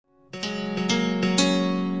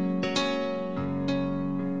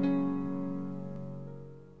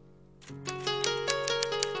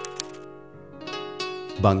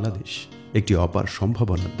বাংলাদেশ একটি অপার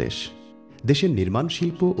সম্ভাবনার দেশ। দেশের নির্মাণ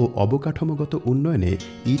শিল্প ও অবকাঠামোগত উন্নয়নে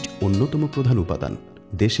ইট অন্যতম প্রধান উপাদান,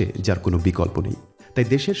 দেশে যার কোনো বিকল্প নেই। তাই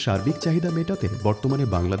দেশের সার্বিক চাহিদা মেটাতে বর্তমানে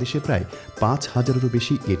বাংলাদেশে প্রায় ৫,০০০-এরও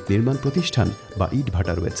বেশি ইট নির্মাণ প্রতিষ্ঠান বা ইট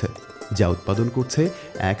ভাটা রয়েছে, যা উৎপাদন করছে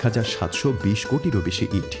 ১,৭২০ কোটিরও বেশি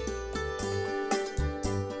ইট।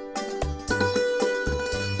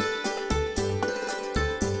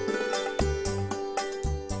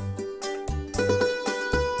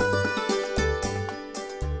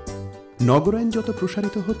 নগরায়ণ যত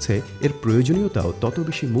প্রসারিত হচ্ছে, এর প্রয়োজনীয়তাও তত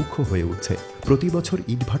বেশি মুখ্য হয়ে উঠছে। প্রতি বছর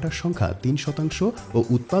ইটভাটার সংখ্যা ৩% ও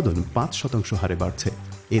উৎপাদন ৫% হারে বাড়ছে।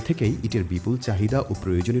 এ থেকেই ইটের বিপুল চাহিদা ও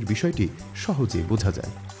প্রয়োজনের বিষয়টি সহজেই বোঝা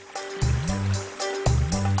যায়।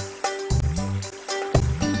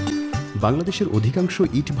 বাংলাদেশের অধিকাংশ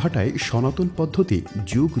ইট ভাটায় সনাতন পদ্ধতি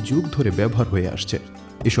যুগ যুগ ধরে ব্যবহার হয়ে আসছে।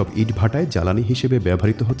 এসব ইট ভাটায় জ্বালানি হিসেবে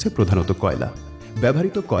ব্যবহৃত হচ্ছে প্রধানত কয়লা।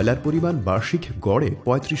 ব্যবহৃত কয়লার পরিমাণ বার্ষিক গড়ে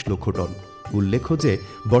 ৩৫ লক্ষ টন। উল্লেখ্য যে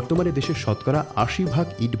বর্তমানে দেশের শতকরা ৮০%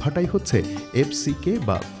 ইটভাটাই হচ্ছে FCK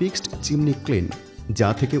বা ফিক্সড চিমনি ক্লিন, যা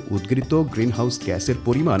থেকে উদ্গৃহীত গ্রিনহাউস গ্যাসের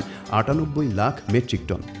পরিমাণ ৯৮ লাখ মেট্রিক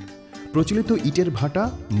টন। প্রচলিত ইটের ভাটা,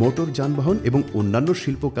 মোটর যানবাহন এবং অন্যান্য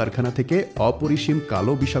শিল্প কারখানা থেকে অপরিসীম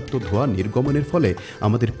কালো বিষাক্ত ধোঁয়া নির্গমনের ফলে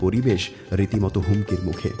আমাদের পরিবেশ রীতিমতো হুমকির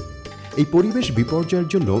মুখে। এই পরিবেশ বিপর্যয়ের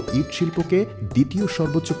জন্য ইট শিল্পকে দ্বিতীয়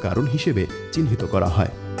সর্বোচ্চ কারণ হিসেবে চিহ্নিত করা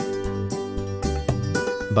হয়।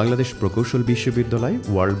 বাংলাদেশ প্রকৌশল বিশ্ববিদ্যালয়,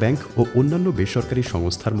 ওয়ার্ল্ড ব্যাংক ও অন্যান্য বেসরকারি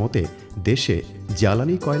সংস্থার মতে দেশে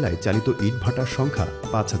জ্বালানি কয়লায় চালিত ইটভাটার সংখ্যা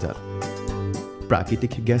 ৫,০০০,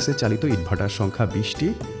 প্রাকৃতিক গ্যাসে চালিত ইটভাটার সংখ্যা ২০টি,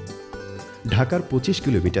 ঢাকার ২৫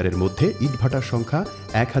 কিলোমিটারের মধ্যে ইটভাটার সংখ্যা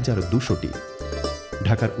 ১,২০০টি,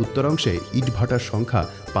 ঢাকার উত্তরাংশে ইটভাটার সংখ্যা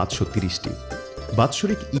 ৫৩০টি।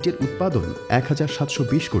 বাৎসরিক ইটের উৎপাদন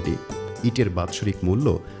 ১,৭২০ কোটি, ইটের বাৎসরিক মূল্য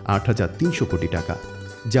 ৮,৩০০ কোটি টাকা,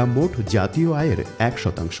 যা মোট জাতীয় আয়ের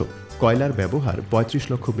 ১%। কয়লার ব্যবহার ৩৫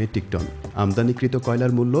 লক্ষ মেট্রিক টন, আমদানিকৃত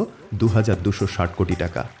কয়লার মূল্য ২,২৬০ কোটি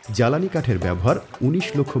টাকা, জ্বালানি কাঠের ব্যবহার ১৯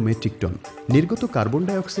 লক্ষ মেট্রিক টন, নির্গত কার্বন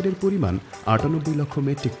ডাইঅক্সাইডের পরিমাণ ৯৮ লক্ষ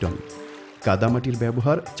মেট্রিক টন, কাদামাটির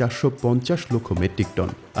ব্যবহার ৪৫০ লক্ষ মেট্রিক টন,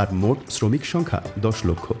 আর মোট শ্রমিক সংখ্যা ১০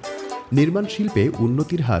 লক্ষ। নির্মাণ শিল্পে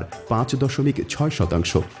উন্নতির হার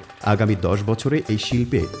 ৫.৬%। আগামী ১০ বছরে এই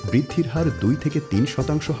শিল্পে বৃদ্ধির হার ২ থেকে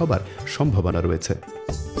 ৩% হবার সম্ভাবনা রয়েছে।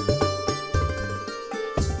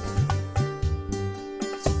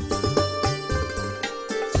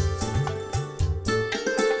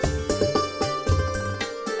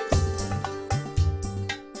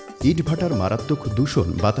 ইটভাটার মারাত্মক দূষণ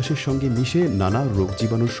বাতাসের সঙ্গে মিশে নানা রোগ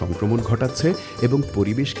জীবাণুর সংক্রমণ ঘটাচ্ছে এবং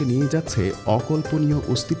পরিবেশকে নিয়ে যাচ্ছে অকল্পনীয়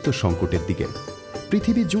অস্তিত্ব সংকটের দিকে।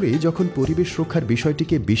 পৃথিবী জুড়ে যখন পরিবেশ রক্ষার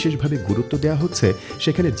বিষয়টিকে বিশেষভাবে গুরুত্ব দেওয়া হচ্ছে,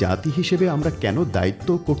 সেখানে জাতি হিসেবে আমরা কেন দায়িত্ব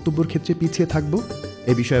কর্তব্যের ক্ষেত্রে পিছিয়ে থাকব?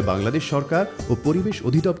 এ বিষয়ে বাংলাদেশ সরকার ও পরিবেশ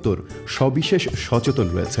অধিদপ্তর সবিশেষ সচেতন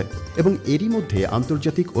রয়েছে এবং এরই মধ্যে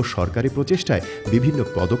আন্তর্জাতিক ও সরকারি প্রচেষ্টায় বিভিন্ন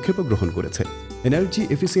পদক্ষেপও গ্রহণ করেছে। Energy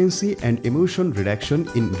efficiency and emission reduction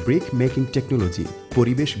in brick making technology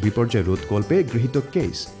পরিবেশ বিপর্যয় রোধকল্পে গৃহীত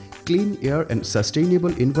case clean air and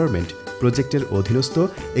sustainable environment প্রজেক্টের অধীনস্থ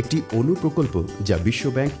একটি অনুপ্রকল্প, যা বিশ্ব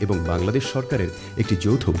ব্যাংক এবং বাংলাদেশ সরকারের একটি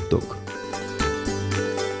যৌথ উদ্যোগ।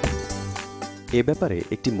 এ ব্যাপারে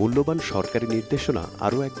একটি মূল্যবান সরকারি নির্দেশনা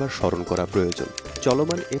আরও একবার স্মরণ করা প্রয়োজন।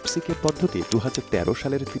 চলমান FCK পদ্ধতি ২০১৩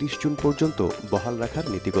 সালের ৩০ জুন পর্যন্ত বহাল রাখার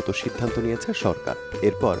নীতিগত সিদ্ধান্ত নিয়েছে সরকার।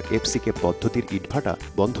 এরপর FCK পদ্ধতির ইটভাটা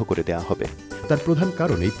বন্ধ করে দেওয়া হবে। তার প্রধান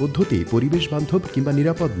কারণ এই পদ্ধতি পরিবেশ বান্ধব কিংবা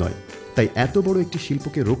নিরাপদ নয়। তাই এত বড় একটি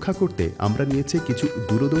শিল্পকে রক্ষা করতে আমরা নিয়েছি কিছু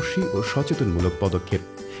দূরদর্শী ও সচেতনমূলক পদক্ষেপ।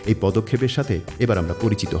 এই পদক্ষেপের সাথে এবার আমরা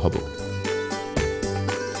পরিচিত হব।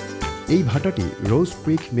 এই ভাটাটি রোজ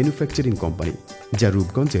ক্রিক ম্যানুফ্যাকচারিং কোম্পানি, যা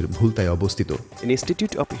রূপগঞ্জের ভুলতায় অবস্থিত।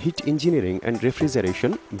 Institute of heat engineering and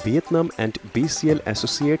refrigeration, Vietnam and BCL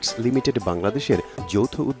associates limited বাংলাদেশের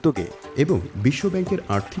যৌথ উদ্যোগে এবং বিশ্ব ব্যাংকের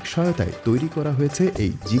আর্থিক সহায়তায় তৈরি করা হয়েছে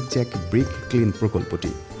এই জিগজ্যাগ ব্রিক ক্লিন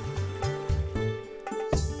প্রকল্পটি।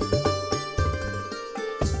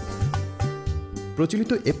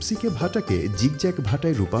 প্রচলিত FCK ভাটাকে জিগজ্যাগ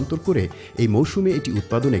ভাটায় রূপান্তর করে এই মৌসুমে এটি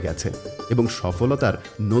উৎপাদনে গেছে এবং সফলতার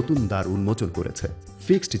নতুন দ্বার উন্মোচন করেছে।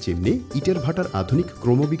 ফিক্সড চিমনি ইটের ভাটার আধুনিক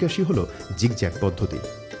ক্রমবিকাশই হল জিগজ্যাগ পদ্ধতি।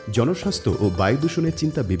 জনস্বাস্থ্য ও বায়ু দূষণের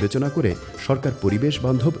চিন্তা বিবেচনা করে সরকার পরিবেশ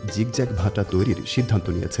বান্ধব জিগজ্যাগ ভাটা তৈরির সিদ্ধান্ত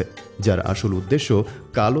নিয়েছে, যার আসল উদ্দেশ্য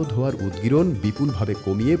কালো ধোঁয়ার উদ্গীরণ বিপুলভাবে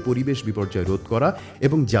কমিয়ে পরিবেশ বিপর্যয় রোধ করা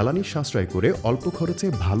এবং জ্বালানি সাশ্রয় করে অল্প খরচে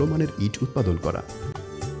ভালো মানের ইট উৎপাদন করা।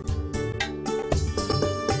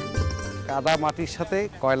 কাদা মাটির সাথে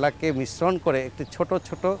কয়লাকে মিশ্রণ করে একটি ছোট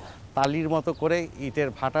ছোট তালির মতো করে ইটের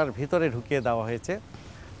ভাটার ভিতরে ঢুকিয়ে দেওয়া হয়েছে।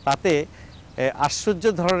 তাতে আশ্চর্য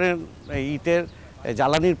ধরনের ইটের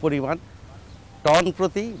জ্বালানির পরিমাণ টন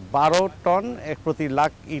প্রতি 12 টন প্রতি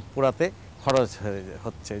লাখ ইট পোড়াতে খরচ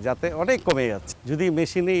হচ্ছে, যাতে অনেক কমে যাচ্ছে। যদি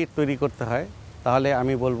মেশিনে ইট তৈরি করতে হয় তাহলে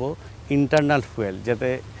আমি বলবো ইন্টারনাল ফুয়েল, যাতে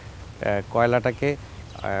কয়লাটাকে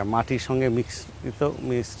মাটির সঙ্গে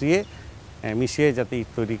মিশিয়ে যাতে ইট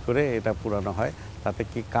তৈরি করে এটা পুরানো হয়, তাতে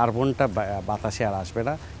কি কার্বনটা বাতাসে আর আসবে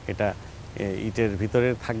না, এটা ইটের ভিতরে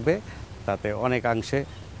থাকবে, তাতে অনেকাংশে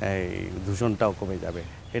দূষণটাও কমে যাবে।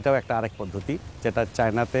 এটাও একটা আরেক পদ্ধতি, যেটা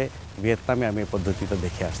চায়নাতে, ভিয়েতনামে আমি এই পদ্ধতিটা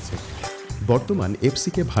দেখে আসছি। বর্তমান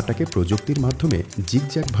এফসিকে ভাটাকে প্রযুক্তির মাধ্যমে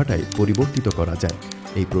জিগজ্যাগ ভাটায় পরিবর্তিত করা যায়।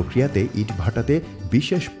 এই প্রক্রিয়াতে ইট ভাটাতে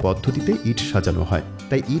বিশেষ পদ্ধতিতে ইট সাজানো হয়,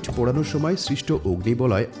 তাই ইট পোড়ানোর সময় সৃষ্ট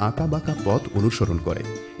অগ্নিবলয় আঁকাবাঁকা পথ অনুসরণ করে।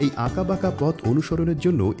 এই আঁকাবাঁকা পথ অনুসরণের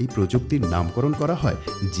জন্য এই প্রযুক্তির নামকরণ করা হয়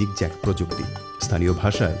জিগজ্যাগ প্রযুক্তি। স্থানীয়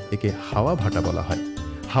ভাষায় একে হাওয়া ভাটা বলা হয়।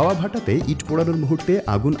 হাওয়া ভাটাতে ইট পোড়ানোর মুহূর্তে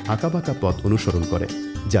আগুন আঁকাবাঁকা পথ অনুসরণ করে,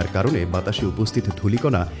 যার কারণে বাতাসে উপস্থিত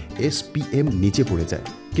ধূলিকণা SPM নিচে পড়ে যায়।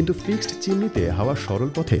 কিন্তু ফিক্সড চিমনিতে হাওয়া সরল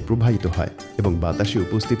পথে প্রবাহিত হয় এবং বাতাসে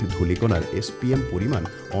উপস্থিত ধূলিকণার SPM পরিমাণ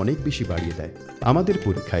অনেক বেশি বাড়িয়ে দেয়। আমাদের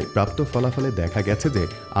পরীক্ষায় প্রাপ্ত ফলাফলে দেখা গেছে যে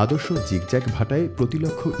আদর্শ জিগজ্যাগ ভাটায় প্রতি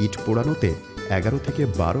লক্ষ ইট পোড়ানোতে 11 থেকে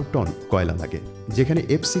 12 টন কয়লা লাগে, যেখানে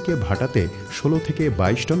এফসিকে ভাটাতে 16 থেকে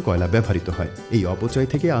 22 টন কয়লা ব্যবহৃত হয়। এই অপচয়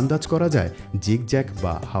থেকে আন্দাজ করা যায় জিগজ্যাগ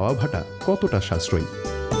বা হাওয়া ভাটা কতটা সাশ্রয়ী।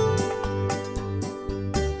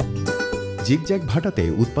 জিগজ্যাগ ভাটাতে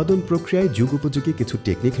উৎপাদন প্রক্রিয়ায় যুগোপযোগী কিছু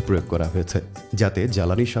টেকনিক প্রয়োগ করা হয়েছে, যাতে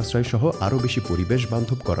জ্বালানি সাশ্রয় সহ আরও বেশি পরিবেশ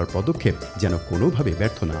বান্ধব করার পদক্ষেপ যেন কোনোভাবে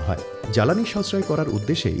ব্যর্থ না হয়। জ্বালানি সাশ্রয় করার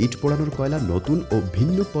উদ্দেশ্যে ইট পোড়ানোর কয়লা নতুন ও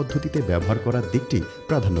ভিন্ন পদ্ধতিতে ব্যবহার করার দিকটি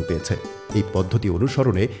প্রাধান্য পেয়েছে। এই পদ্ধতি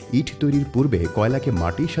অনুসরণে ইট তৈরির পূর্বে কয়লাকে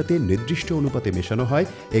মাটির সাথে নির্দিষ্ট অনুপাতে মেশানো হয়,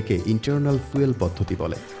 একে ইন্টারনাল ফুয়েল পদ্ধতি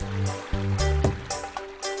বলে।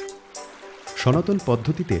 সনাতন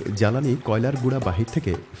পদ্ধতিতে জ্বালানি কয়লার গুঁড়া বাহির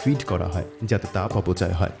থেকে ফিড করা হয়, যাতে তাপ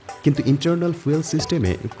অপচয় হয়। কিন্তু ইন্টারনাল ফুয়েল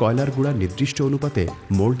সিস্টেমে কয়লার গুঁড়া নির্দিষ্ট অনুপাতে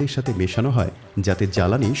মোল্ডের সাথে মেশানো হয়, যাতে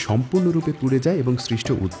জ্বালানি সম্পূর্ণরূপে পুড়ে যায় এবং সৃষ্ট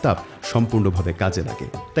উত্তাপ সম্পূর্ণভাবে কাজে লাগে।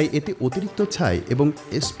 তাই এতে অতিরিক্ত ছাই এবং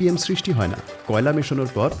SPM সৃষ্টি হয় না। কয়লা মেশানোর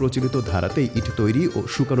পর প্রচলিত ধারাতেই ইট তৈরি ও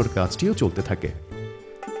শুকানোর কাজটিও চলতে থাকে।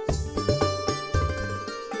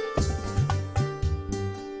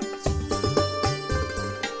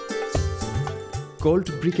 কোল্ড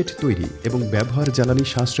ব্রিকেট তৈরি এবং ব্যবহার জ্বালানি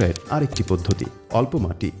সাশ্রয়ের আরেকটি পদ্ধতি। অল্প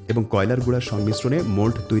মাটি এবং কয়লার গুঁড়ার সংমিশ্রণে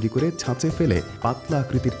মোল্ড তৈরি করে ছাঁচে ফেলে পাতলা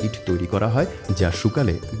আকৃতির ইট তৈরি করা হয়, যা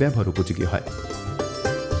শুকালে ব্যবহার উপযোগী হয়।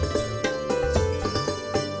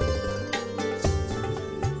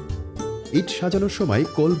 ইট সাজানোর সময়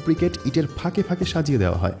কোল্ড ব্রিকেট ইটের ফাঁকে ফাঁকে সাজিয়ে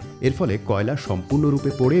দেওয়া হয়। এর ফলে কয়লা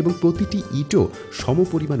সম্পূর্ণরূপে পড়ে এবং প্রতিটি ইটও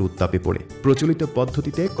সমপরিমাণ উত্তাপে পড়ে। প্রচলিত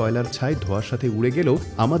পদ্ধতিতে কয়লার ছাই ধোঁয়ার সাথে উড়ে গেলেও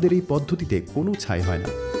আমাদের এই পদ্ধতিতে কোনো ছাই হয় না।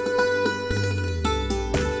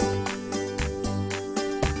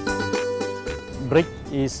 Brick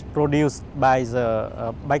is produced by the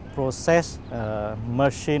back process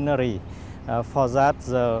machinery. For that,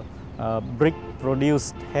 the brick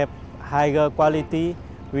produced have higher quality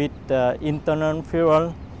with internal fuel.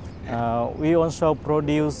 We also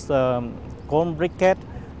produce cone briquette,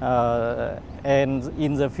 and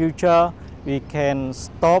in the future we can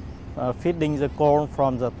stop feeding the cone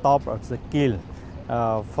from the top of the kiln.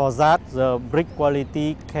 For that, the brick quality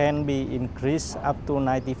can be increased up to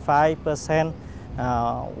 95%,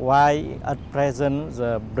 while at present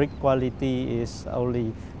the brick quality is only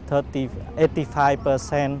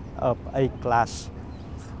 85% of A class.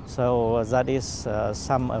 So that is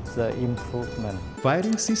some of the improvement.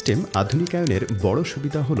 Firing system আধুনিকায়নের বড়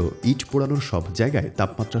সুবিধা হলো ইট পোড়ানোর সব জায়গায়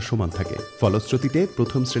তাপমাত্রা সমান থাকে। ফলশ্রুতিতে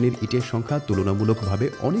প্রথম শ্রেণীর ইটের সংখ্যা তুলনামূলকভাবে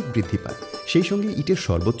অনেক বৃদ্ধি পায়। সেই সঙ্গে ইটের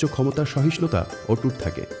সর্বোচ্চ ক্ষমতার সহিষ্ণুতা অটুট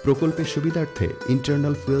থাকে। প্রকল্পের সুবিধার্থে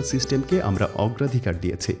ইন্টারনাল ফুয়েল সিস্টেমকে আমরা অগ্রাধিকার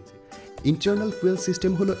দিয়েছি। ইন্টারনাল ফুয়েল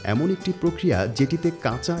সিস্টেম হলো এমন একটি প্রক্রিয়া যেটিতে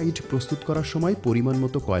কাঁচা ইট প্রস্তুত করার সময় পরিমাণ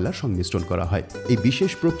মতো কয়লা সংমিশ্রণ করা হয়। এই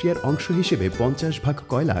বিশেষ প্রক্রিয়ার অংশ হিসেবে 50 ভাগ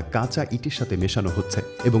কয়লা কাঁচা ইটের সাথে মেশানো হচ্ছে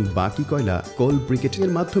এবং বাকি কয়লা কোল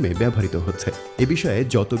ব্রিকেটের মাধ্যমে ব্যবহৃত হচ্ছে। এ বিষয়ে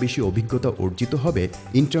যত বেশি অভিজ্ঞতা অর্জিত হবে,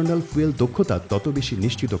 ইন্টারনাল ফুয়েল দক্ষতা তত বেশি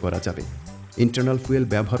নিশ্চিত করা যাবে। ইন্টারনাল ফুয়েল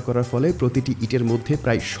ব্যবহার করার ফলে প্রতিটি ইটের মধ্যে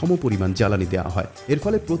প্রায় সমপরিমাণ জ্বালানি দেওয়া হয়। এর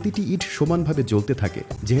ফলে প্রতিটি ইট সমানভাবে জ্বলতে থাকে।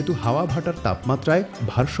 যেহেতু হাওয়া ভাটার তাপমাত্রায়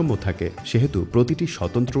ভারসাম্য থাকে, সেহেতু প্রতিটি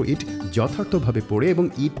স্বতন্ত্র ইট যথার্থভাবে পড়ে এবং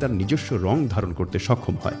ইট তার নিজস্ব রং ধারণ করতে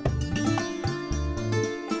সক্ষম হয়।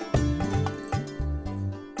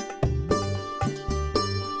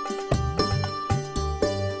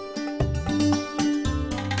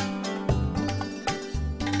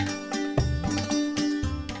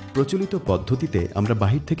 প্রচলিত পদ্ধতিতে আমরা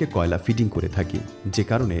বাহির থেকে কয়লা ফিডিং করে থাকি, যে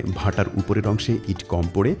কারণে ভাটার উপরের অংশে ইট কম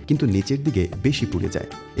পড়ে কিন্তু নিচের দিকে বেশি পুড়ে যায়।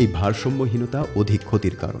 এই ভারসাম্যহীনতা অধিক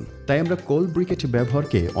ক্ষতির কারণ। তাই আমরা কোল ব্রিকেট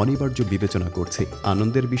ব্যবহারকে অনিবার্য বিবেচনা করছি।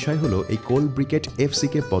 আনন্দের বিষয় হলো এই কোল ব্রিকেট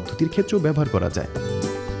এফসিকে পদ্ধতির ক্ষেত্রেও ব্যবহার করা যায়।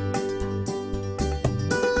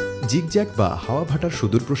 জিগজ্যাগ বা হাওয়া ভাটার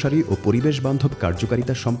সুদূরপ্রসারী ও পরিবেশ বান্ধব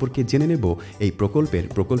কার্যকারিতা সম্পর্কে জেনে নেব এই প্রকল্পের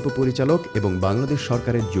প্রকল্প পরিচালক এবং বাংলাদেশ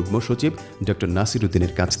সরকারের যুগ্ম সচিব ডক্টর নাসির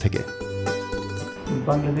উদ্দিনের কাছ থেকে।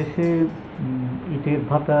 বাংলাদেশে ইটের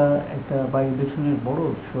ভাটা একটা বায়ু দূষণের বড়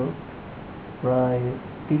উৎস। প্রায়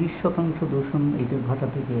 30% দূষণ ইটের ভাটা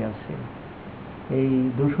থেকে আসে। এই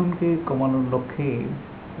দূষণকে কমানোর লক্ষ্যে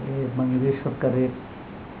বাংলাদেশ সরকারের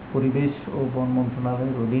পরিবেশ ও বন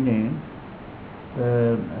মন্ত্রণালয়ের অধীনে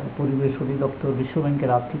পরিবেশ অধিদপ্তর বিশ্ব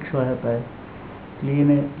ব্যাংকের আর্থিক সহায়তায় ক্লিন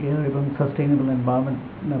এয়ার এবং সাস্টেইনেবল এনভায়রনমেন্ট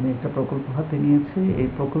নামে একটা প্রকল্প হাতে নিয়েছে। এই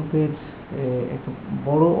প্রকল্পের একটা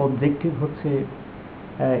বড় অবজেক্টিভ হচ্ছে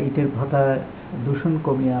ইটের ভাটা দূষণ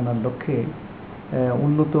কমিয়ে আনার লক্ষ্যে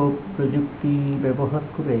উন্নত প্রযুক্তি ব্যবহার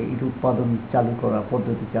করে ইট উৎপাদন চালু করা,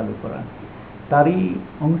 পদ্ধতি চালু করা। তারই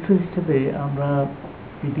অংশ হিসেবে আমরা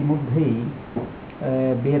ইতিমধ্যেই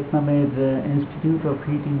ভিয়েতনামের institute of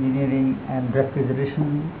heat engineering and refrigeration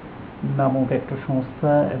নামক একটা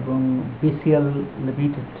সংস্থা এবং BCL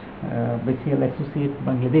limited, BCL associate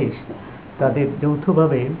Bangladesh, তাদের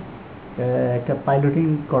যৌথভাবে একটা পাইলটিং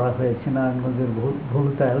করা হয়েছে নারায়ণগঞ্জের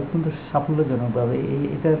ভুলতায় অত্যন্ত সাফল্যজনকভাবে।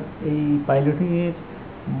 এই পাইলটিংয়ের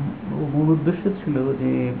মূল উদ্দেশ্য ছিল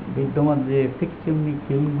যে বিদ্যমান যে ফিক্সড চিমনি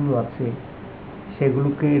কিলনগুলো আছে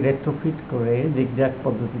সেগুলোকে রেট্রোফিট করে জিগজ্যাগ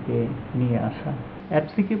পদ্ধতিতে নিয়ে আসা।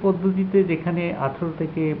 এফসিকে পদ্ধতিতে যেখানে 18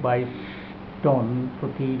 থেকে 22 টন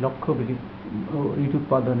প্রতি লক্ষ ইট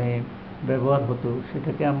উৎপাদনে ব্যবহার হতো,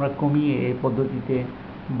 সেটাকে আমরা কমিয়ে এই পদ্ধতিতে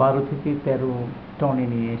 12 থেকে 13 টনে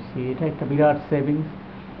নিয়ে এসেছি। এটা একটা বিরাট সেভিংস।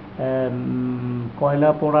 কয়লা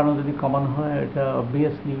পোড়ানো যদি কমানো হয়, এটা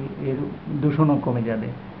অবভিয়াসলি এর দূষণও কমে যাবে।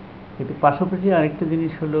 কিন্তু পাশাপাশি আরেকটা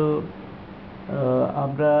জিনিস হলো,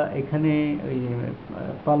 আমরা এখানে ওই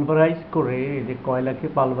পালভারাইজ করে, যে কয়লাকে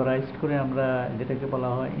পালভারাইজ করে আমরা যেটাকে বলা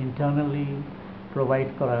হয় ইন্টারনালি প্রোভাইড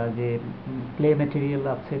করা, যে ক্লে ম্যাটেরিয়াল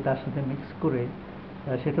আছে তার সাথে মিক্স করে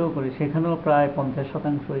সেটাও করি, সেখানেও প্রায়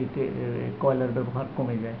 50% কয়লার ব্যবহার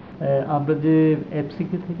কমে যায়। আমরা যে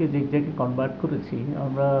এফসিকে থেকে জিগজ্যাগে কনভার্ট করেছি,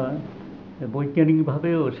 আমরা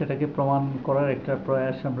বৈজ্ঞানিকভাবেও সেটাকে প্রমাণ করার একটা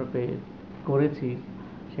প্রয়াস আমরা করেছি।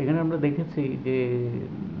 সেখানে আমরা দেখেছি যে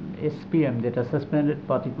এসপিএম, যেটা সাসপেন্ডেড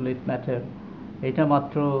পার্টিকুলেট ম্যাটার, এটা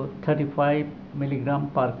মাত্র 35 milligram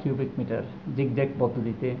per cubic metre zigzag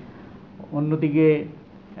পদ্ধতিতে। অন্যদিকে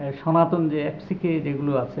সনাতন যে এফসিকে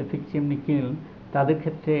যেগুলো আছে ফিক্সড চিমনি কিলন, তাদের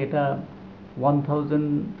ক্ষেত্রে এটা 1000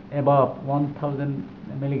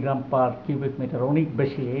 মিলিগ্রাম পার কিউবিক মিটার, অনেক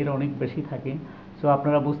বেশি, এর অনেক বেশি থাকে। সো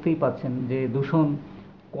আপনারা বুঝতেই পাচ্ছেন যে দূষণ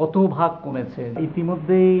কত ভাগ কমেছে।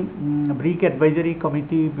 ইতিমধ্যেই brick advisory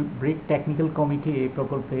committee, brick technical committee এই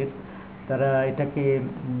প্রকল্পের, তারা এটাকে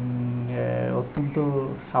অত্যন্ত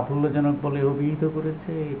সাফল্যজনক বলে অভিহিত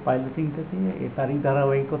করেছে এই পাইলটিংটাকে। তারই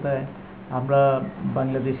ধারাবাহিকতায় আমরা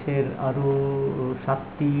বাংলাদেশের আরও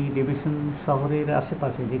 7টি ডিভিশন শহরের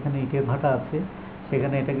আশেপাশে যেখানে ইটের ভাটা আছে,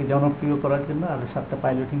 সেখানে এটাকে জনপ্রিয় করার জন্য আরও 7টা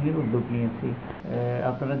পাইলটিংয়ের উদ্যোগ নিয়েছি।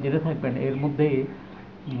 আপনারা জেনে থাকবেন, এর মধ্যে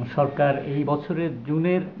সরকার এই বছরের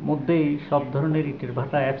জুনের মধ্যেই সব ধরনের ইটের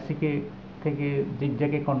ভাটা এফসিকে থেকে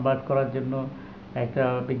জিগজ্যাগে কনভার্ট করার জন্য একটা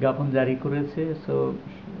বিজ্ঞাপন জারি করেছে। সো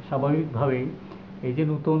স্বাভাবিকভাবেই এই যে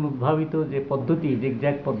নতুন উদ্ভাবিত যে পদ্ধতি,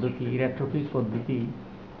 জিগজ্যাগ পদ্ধতি, রেট্রোফিট পদ্ধতি,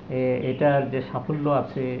 এটার যে সাফল্য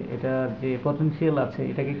আছে, এটার যে পটেনশিয়াল আছে,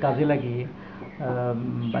 এটাকে কাজে লাগিয়ে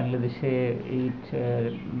বাংলাদেশে ইট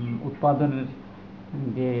উৎপাদনের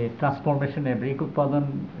যে ট্রান্সফরমেশনে, ব্রিক উৎপাদন,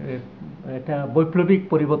 এটা বৈপ্লবিক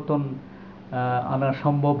পরিবর্তন আনা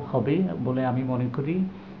সম্ভব হবে বলে আমি মনে করি।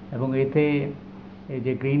 এবং এতে এই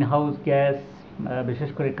যে গ্রিন হাউস গ্যাস, বিশেষ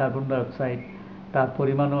করে কার্বন ডাইঅক্সাইড, তার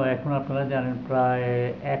পরিমাণও এখন আপনারা জানেন প্রায়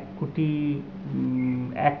 1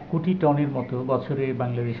 কোটি টনের মতো বছরে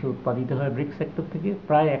বাংলাদেশে উৎপাদিত হয় ব্রিক সেক্টর থেকে,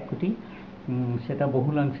 প্রায় 1 কোটি। সেটা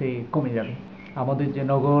বহুলাংশে কমে যাবে। আমাদের যে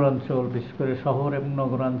নগর অঞ্চল, বিশেষ করে শহর এবং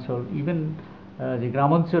নগরাঞ্চল, ইভেন যে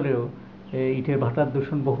গ্রামাঞ্চলেও ইটের ভাটার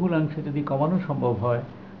দূষণ বহুলাংশে যদি কমানো সম্ভব হয়,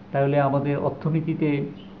 তাহলে আমাদের অর্থনীতিতে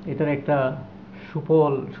এটার একটা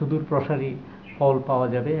সুফল, সুদূর প্রসারী ফল পাওয়া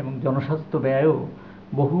যাবে এবং জনস্বাস্থ্য ব্যয়ও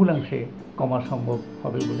বহুলাংশে কমা সম্ভব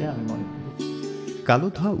হবে বলে আমি মনে করি। কালো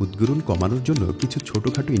ধোঁয়া উদ্গীরণ কমানোর জন্য কিছু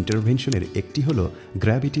ছোটখাটো ইন্টারভেনশনের একটি হলো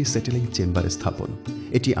গ্র্যাভিটি সেটেলিং চেম্বার স্থাপন।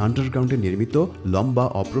 এটি আন্ডারগ্রাউন্ডে নির্মিত লম্বা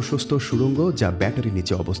অপ্রশস্ত সুড়ঙ্গ যা ব্যাটারির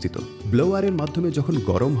নিচে অবস্থিত। ব্লোয়ারের মাধ্যমে যখন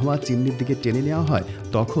গরম হওয়া চিমনির দিকে টেনে নেওয়া হয়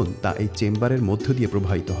তখন তা এই চেম্বারের মধ্য দিয়ে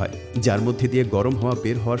প্রবাহিত হয়, যার মধ্যে দিয়ে গরম হাওয়া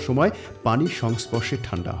বের হওয়ার সময় পানির সংস্পর্শে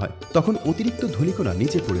ঠান্ডা হয়। তখন অতিরিক্ত ধূলিকণা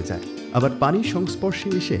নিচে পড়ে যায়। আবার পানির সংস্পর্শে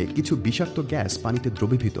এসে কিছু বিষাক্ত গ্যাস পানিতে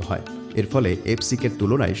দ্রবীভূত হয়। এর ফলে এফসিকের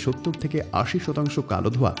তুলনায় 70 থেকে 80% কালো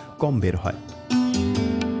ধোঁয়া কম বের হয়।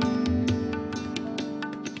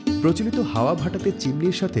 প্রচলিত হাওয়া ভাটাতে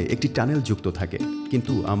চিমনির সাথে একটি টানেল যুক্ত থাকে,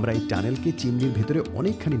 কিন্তু আমরা এই টানেলকে চিমনির ভেতরে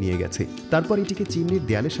অনেকখানি নিয়ে গেছি। তারপর এটিকে চিমনির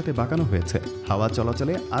দেয়ালের সাথে বাঁকানো হয়েছে। হাওয়া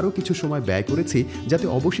চলাচলে আরও কিছু সময় ব্যয় করেছি যাতে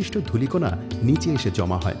অবশিষ্ট ধূলিকণা নিচে এসে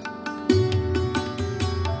জমা হয়।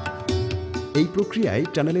 এই প্রক্রিয়ায়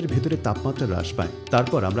টানেলের ভেতরে তাপমাত্রা হ্রাস পায়।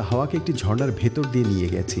 তারপর আমরা হাওয়াকে একটি ঝর্ণার ভেতর দিয়ে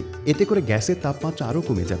নিয়ে গেছি। এতে করে গ্যাসের তাপমাত্রা আরও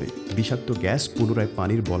কমে যাবে। বিষাক্ত গ্যাস পুনরায়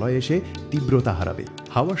পানির বলয়ে এসে তীব্রতা হারাবে।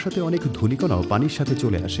 হাওয়ার সাথে অনেক ধূলিকণাও পানির সাথে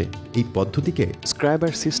চলে আসে। এই পদ্ধতিকে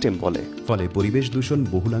স্ক্র্যাবার সিস্টেম বলে। ফলে পরিবেশ দূষণ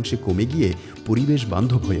বহুলাংশে কমে গিয়ে পরিবেশ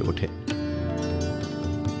বান্ধব হয়ে ওঠে।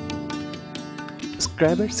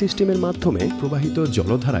 স্ক্র্যাবার সিস্টেমের মাধ্যমে প্রবাহিত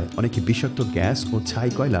জলধারায় অনেক বিষাক্ত গ্যাস ও ছাই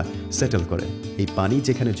কয়লা সেটেল করে। এই পানি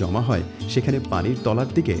যেখানে জমা হয় সেখানে পানির তলার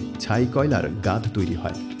দিকে ছাই কয়লার গাদ তৈরি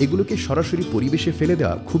হয়। এগুলোকে সরাসরি পরিবেশে ফেলে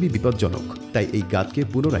দেওয়া খুবই বিপজ্জনক। তাই এই গাদকে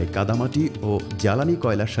পুনরায় কাদামাটি ও জ্বালানি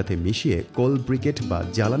কয়লার সাথে মিশিয়ে কোল ব্রিকেট বা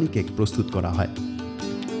জ্বালানি কেক প্রস্তুত করা হয়।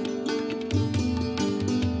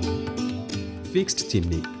 Fixed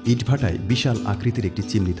chimney. ইটভাটায় বিশাল আকৃতির একটি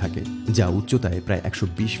চিমনি থাকে যা উচ্চতায় প্রায়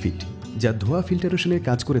 120 ফিট, যা ধোঁয়া ফিল্টারেশনের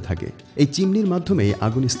কাজ করে থাকে। এই চিমনির মাধ্যমে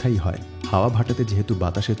আগুন স্থায়ী হয়। হাওয়া ভাটাতে যেহেতু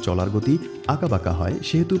বাতাসের চলার গতি আঁকাবাঁকা হয়,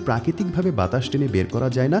 সেহেতু প্রাকৃতিকভাবে বাতাস টেনে বের করা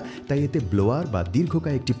যায় না। তাই এতে ব্লোয়ার বা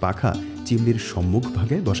দীর্ঘকায় একটি পাখা চিমনির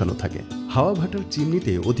সম্মুখভাগে বসানো থাকে। হাওয়া ভাটার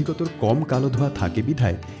চিমনিতে অধিকতর কম কালো ধোঁয়া থাকে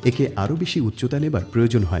বিধায় একে আরও বেশি উচ্চতা নেবার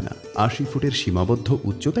প্রয়োজন হয় না। 80 ফুটের সীমাবদ্ধ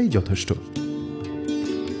উচ্চতাই যথেষ্ট।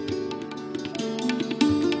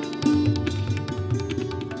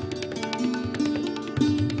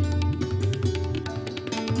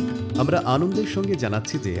 আমরা আনন্দের সঙ্গে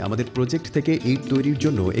জানাচ্ছি যে আমাদের প্রজেক্ট থেকে ইট তৈরির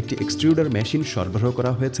জন্য একটি এক্সট্রুডার মেশিন সরবরাহ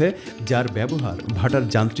করা হয়েছে, যার ব্যবহার ভাটার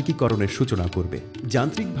যান্ত্রিকীকরণের সূচনা করবে।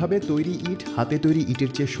 যান্ত্রিকভাবে তৈরি ইট হাতে তৈরি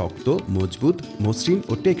ইটের চেয়ে শক্ত, মজবুত, মসৃণ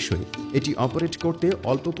ও টেকসই। এটি অপারেট করতে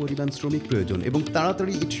অল্প পরিমাণ শ্রমিক প্রয়োজন এবং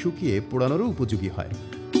তাড়াতাড়ি ইট শুকিয়ে পোড়ানোরও উপযোগী হয়।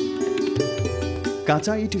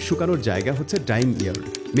 কাঁচা ইট শুকানোর জায়গা হচ্ছে ড্রাইং ইয়ার্ড।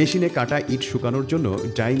 মেশিনে কাটা ইট শুকানোর জন্য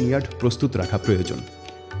ড্রাইং ইয়ার্ড প্রস্তুত রাখা প্রয়োজন।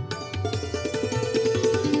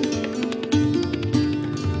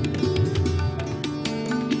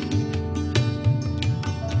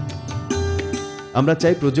 আমরা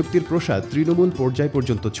চাই প্রযুক্তির প্রসার তৃণমূল পর্যায়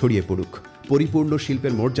পর্যন্ত ছড়িয়ে পড়ুক। পরিপূর্ণ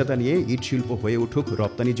শিল্পের মর্যাদা নিয়ে ইট শিল্প হয়ে উঠুক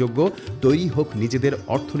রপ্তানিযোগ্য, তৈরি হোক নিজেদের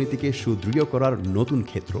অর্থনীতিকে সুদৃঢ় করার নতুন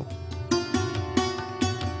ক্ষেত্র।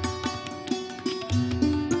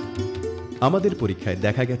 আমাদের পরীক্ষায়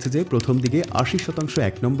দেখা গেছে যে প্রথম দিকে 80%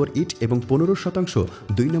 1 নম্বর ইট এবং 15%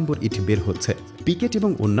 2 নম্বর ইট বের হচ্ছে। পিকেট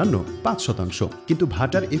এবং অন্যান্য 5%। কিন্তু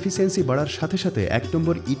ভাটার এফিসিয়েন্সি বাড়ার সাথে সাথে 1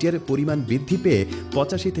 নম্বর ইটের পরিমাণ বৃদ্ধি পেয়ে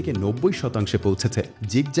 85 থেকে 90% পৌঁছেছে।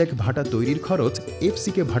 জিগজ্যাগ ভাটা তৈরির খরচ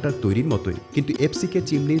এফসিকে ভাটার তৈরির মতোই, কিন্তু এফসিকে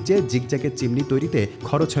চিমনির চেয়ে জিগজ্যাগের চিমনি তৈরিতে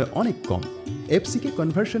খরচ হয় অনেক কম। এফসিকে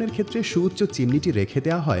কনভার্সনের ক্ষেত্রে সুউচ্চ চিমনিটি রেখে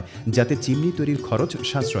দেওয়া হয় যাতে চিমনি তৈরির খরচ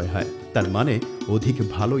সাশ্রয় হয়। তার মানে অধিক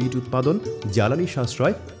ভালো ইট উৎপাদন, জ্বালানি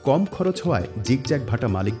সাশ্রয়, কম খরচ হওয়ায় জিগজ্যাগ ভাটা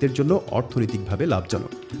মালিকদের জন্য অর্থনৈতিকভাবে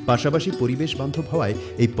লাভজনক। পাশাপাশি পরিবেশ বান্ধব হওয়ায়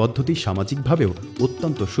এই পদ্ধতি সামাজিকভাবেও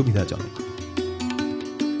অত্যন্ত সুবিধাজনক।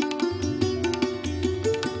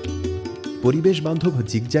 পরিবেশ বান্ধব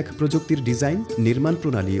জিগজ্যাগ প্রযুক্তির ডিজাইন, নির্মাণ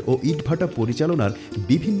প্রণালী ও ইটভাটা পরিচালনার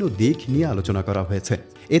বিভিন্ন দিক নিয়ে আলোচনা করা হয়েছে।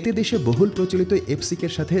 এতে দেশে বহুল প্রচলিত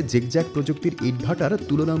এফসিকের সাথে জিগজ্যাগ প্রযুক্তির ইটভাটার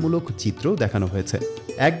তুলনামূলক চিত্র দেখানো হয়েছে।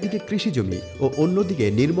 একদিকে কৃষিজমি ও অন্যদিকে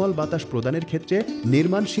নির্মল বাতাস প্রদানের ক্ষেত্রে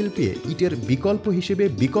নির্মাণ শিল্পে ইটের বিকল্প হিসেবে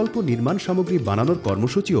বিকল্প নির্মাণ সামগ্রী বানানোর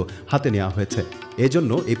কর্মসূচিও হাতে নেওয়া হয়েছে।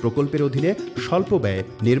 এজন্য এই প্রকল্পের অধীনে স্বল্প ব্যয়ে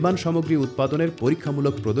নির্মাণ সামগ্রী উৎপাদনের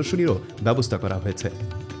পরীক্ষামূলক প্রদর্শনীরও ব্যবস্থা করা হয়েছে।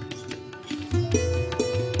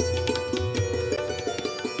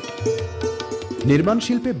 নির্মাণ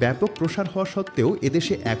শিল্পে ব্যাপক প্রসার হওয়া সত্ত্বেও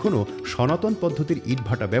এদেশে এখনও সনাতন পদ্ধতির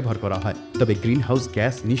ইটভাটা ব্যবহার করা হয়। তবে গ্রিনহাউস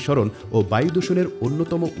গ্যাস নিঃসরণ ও বায়ু দূষণের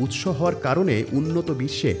অন্যতম উৎস হওয়ার কারণে উন্নত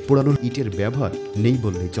বিশ্বে পোড়ানোর ইটের ব্যবহার নেই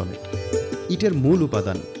বললেই চলে। ইটের মূল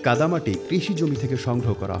উপাদান কাদামাটি কৃষি জমি থেকে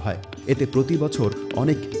সংগ্রহ করা হয়। এতে প্রতি বছর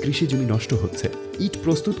অনেক কৃষি জমি নষ্ট হচ্ছে। ইট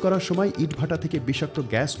প্রস্তুত করার সময় ইটভাটা থেকে বিষাক্ত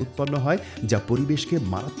গ্যাস উৎপন্ন হয় যা পরিবেশকে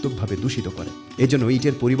মারাত্মকভাবে দূষিত করে। এজন্য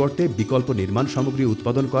ইটের পরিবর্তে বিকল্প নির্মাণ সামগ্রী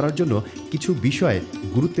উৎপাদন করার জন্য কিছু বিষয়ে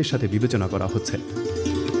গুরুত্বের সাথে বিবেচনা করা হচ্ছে।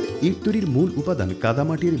 ইট তৈরির মূল উপাদান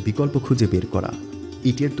কাদামাটির বিকল্প খুঁজে বের করা,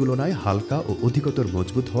 ইটের তুলনায় হালকা ও অধিকতর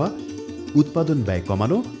মজবুত হওয়া, উৎপাদন ব্যয়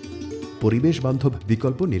কমানো, পরিবেশ বান্ধব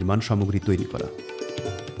বিকল্প নির্মাণ সামগ্রী তৈরি করা।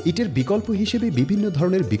 ইটের বিকল্প হিসেবে বিভিন্ন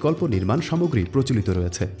ধরনের বিকল্প নির্মাণ সামগ্রী প্রচলিত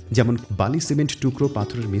রয়েছে, যেমন বালি সিমেন্ট টুকরো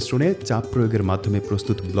পাথরের মিশ্রণে চাপ প্রয়োগের মাধ্যমে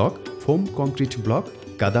প্রস্তুত ব্লক, ফোম কংক্রিট ব্লক,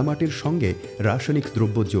 কাদামাটির সঙ্গে রাসায়নিক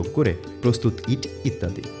দ্রব্য যোগ করে প্রস্তুত ইট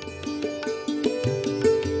ইত্যাদি।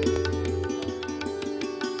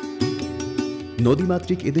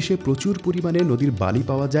 নদীমাতৃক এদেশে প্রচুর পরিমাণে নদীর বালি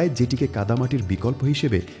পাওয়া যায়, যেটিকে কাদামাটির বিকল্প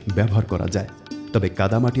হিসেবে ব্যবহার করা যায়। তবে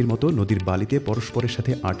কাদামাটির মতো নদীর বালিতে পরস্পরের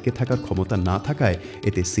সাথে আটকে থাকার ক্ষমতা না থাকায়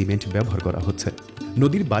এতে সিমেন্ট ব্যবহার করা হচ্ছে।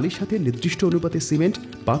 নদীর বালির সাথে নির্দিষ্ট অনুপাতে সিমেন্ট,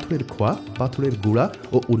 পাথরের খোয়া, পাথরের গুঁড়া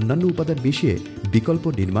ও অন্যান্য উপাদান মিশিয়ে বিকল্প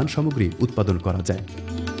নির্মাণ সামগ্রী উৎপাদন করা যায়।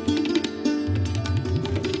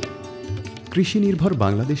 কৃষি নির্ভর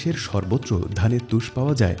বাংলাদেশের সর্বত্র ধানের তুষ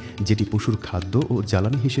পাওয়া যায়, যেটি পশুর খাদ্য ও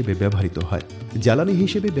জ্বালানি হিসেবে ব্যবহৃত হয়। জ্বালানি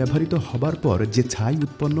হিসেবে ব্যবহৃত হবার পর যে ছাই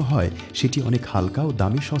উৎপন্ন হয় সেটি অনেক হালকা ও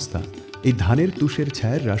দামে সস্তা। এই ধানের তুষের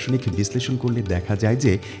ছায়ের রাসায়নিক বিশ্লেষণ করলে দেখা যায়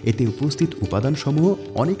যে এতে উপস্থিত উপাদানসমূহ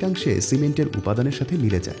অনেকাংশে সিমেন্টের উপাদানের সাথে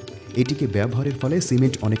মিলে যায়। এটিকে ব্যবহারের ফলে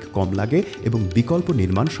সিমেন্ট অনেক কম লাগে এবং বিকল্প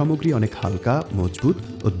নির্মাণ সামগ্রী অনেক হালকা, মজবুত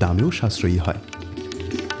ও দামেও সাশ্রয়ী হয়।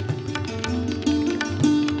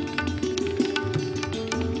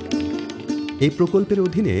 এই প্রকল্পের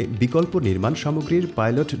অধীনে বিকল্প নির্মাণ সামগ্রীর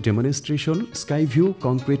pilot demonstration sky view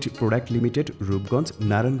concrete product limited, Rupganj,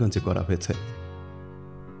 নারায়ণগঞ্জে করা হয়েছে।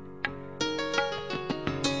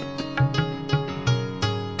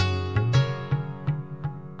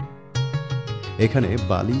 এখানে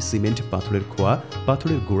বালি, সিমেন্ট, পাথরের খোয়া,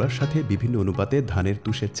 পাথরের গুঁড়ার সাথে বিভিন্ন অনুপাতে ধানের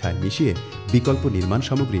তুষের ছাই মিশিয়ে বিকল্প নির্মাণ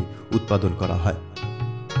সামগ্রী উৎপাদন করা হয়।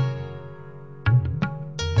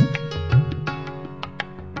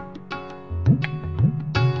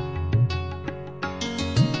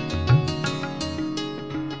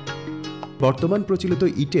 বর্তমান প্রচলিত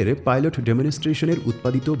ইটের পাইলট ডেমনস্ট্রেশনের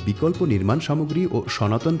উৎপাদিত বিকল্প নির্মাণ সামগ্রী ও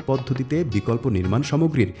সনাতন পদ্ধতিতে বিকল্প নির্মাণ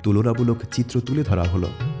সামগ্রীর তুলনামূলক চিত্র তুলে ধরা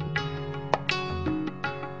হলো।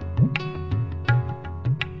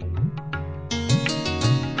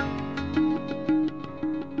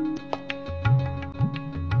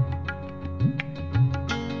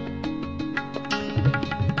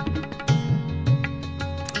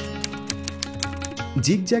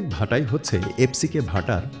 জিগজ্যাগ ভাটাই হচ্ছে এফসিকে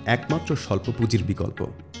ভাটার একমাত্র স্বল্প পুঁজির বিকল্প।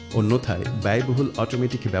 অন্যথায় ব্যয়বহুল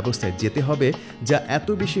অটোমেটিক ব্যবস্থায় যেতে হবে, যা এত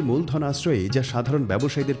বেশি মূলধন আশ্রয়ী যা সাধারণ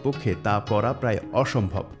ব্যবসায়ীদের পক্ষে তা করা প্রায়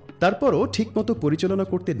অসম্ভব। তারপরও ঠিকমতো পরিচালনা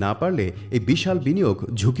করতে না পারলে এই বিশাল বিনিয়োগ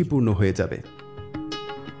ঝুঁকিপূর্ণ হয়ে যাবে।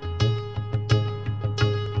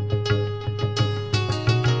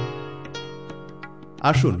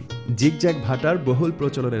 আসুন জিগজ্যাগ ভাটার বহুল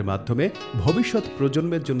প্রচলনের মাধ্যমে ভবিষ্যৎ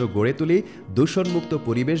প্রজন্মের জন্য গড়ে তুলি দূষণমুক্ত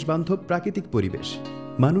পরিবেশ বান্ধব প্রাকৃতিক পরিবেশ।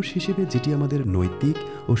 মানুষ হিসেবে যেটি আমাদের নৈতিক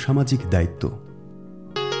ও সামাজিক দায়িত্ব।